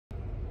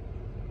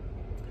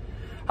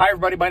Hi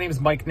everybody, my name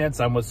is Mike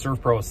Nitz. I'm with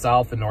ServPro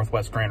South in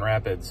Northwest Grand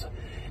Rapids.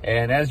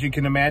 And as you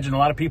can imagine, a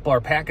lot of people are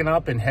packing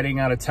up and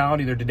heading out of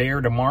town either today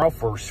or tomorrow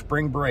for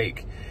spring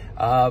break.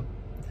 A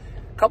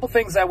couple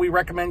things that we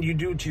recommend you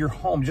do to your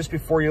home just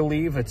before you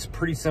leave. It's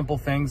pretty simple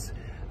things.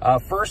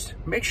 First,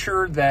 make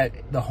sure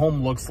that the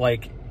home looks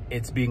like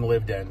it's being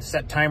lived in.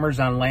 Set timers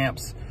on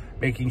lamps,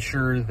 making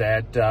sure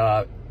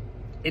that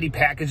any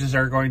packages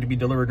are going to be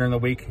delivered during the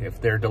week, if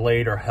they're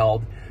delayed or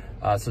held,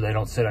 so they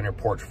don't sit on your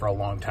porch for a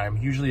long time,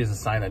 usually is a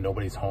sign that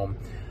nobody's home.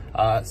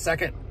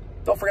 Second,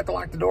 don't forget to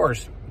lock the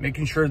doors,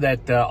 making sure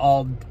that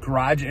all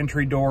garage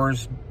entry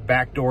doors,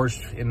 back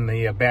doors in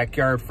the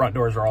backyard, front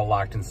doors are all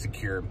locked and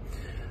secure.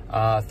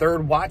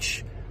 Third,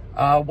 watch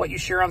what you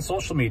share on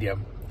social media.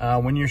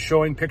 When you're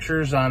showing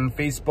pictures on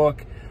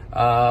Facebook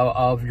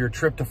of your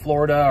trip to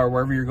Florida or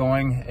wherever you're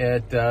going,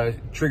 it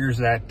triggers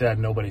that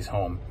nobody's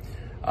home.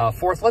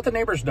 Fourth, let the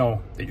neighbors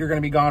know that you're going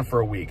to be gone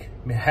for a week.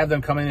 Have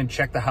them come in and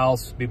check the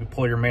house, maybe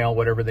pull your mail,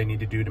 whatever they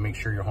need to do to make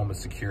sure your home is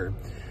secure.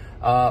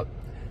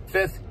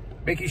 Fifth,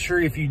 making sure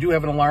if you do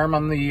have an alarm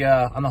on the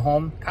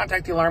home,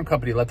 contact the alarm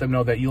company. Let them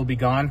know that you'll be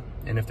gone,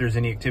 and if there's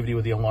any activity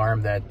with the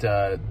alarm,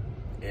 that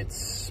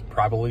it's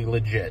probably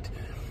legit.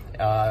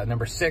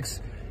 Number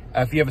six,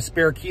 if you have a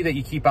spare key that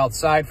you keep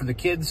outside for the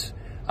kids,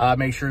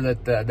 make sure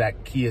that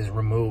that key is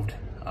removed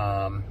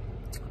for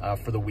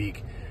the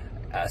week.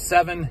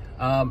 Seven,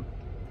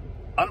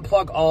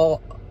 unplug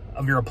all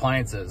of your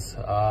appliances,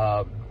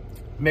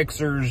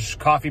 mixers,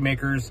 coffee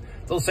makers,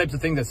 those types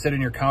of things that sit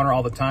in your counter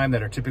all the time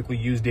that are typically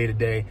used day to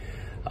day.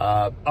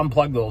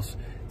 Unplug those.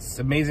 It's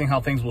amazing how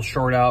things will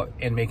short out,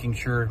 and making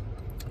sure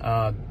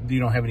you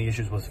don't have any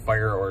issues with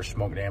fire or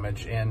smoke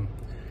damage. And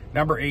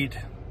number eight,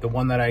 the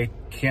one that I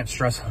can't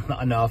stress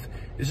enough,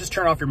 is just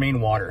turn off your main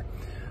water.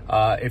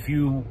 If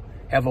you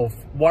have a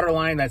water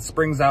line that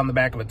springs out in the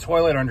back of a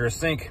toilet under a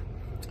sink,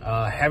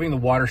 having the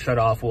water shut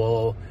off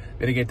will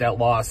mitigate that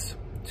loss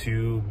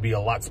to be a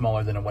lot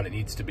smaller than what it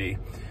needs to be.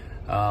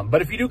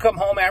 But if you do come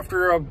home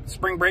after a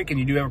spring break and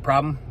you do have a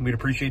problem, we'd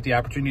appreciate the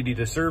opportunity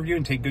to serve you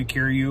and take good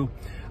care of you.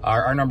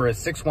 Our number is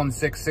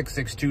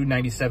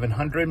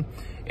 616-662-9700,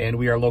 and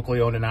we are locally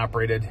owned and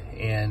operated,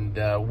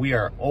 and we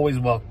are always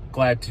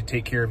glad to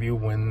take care of you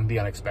when the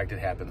unexpected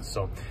happens.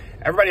 So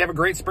everybody have a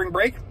great spring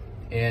break,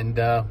 and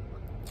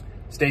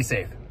stay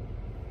safe.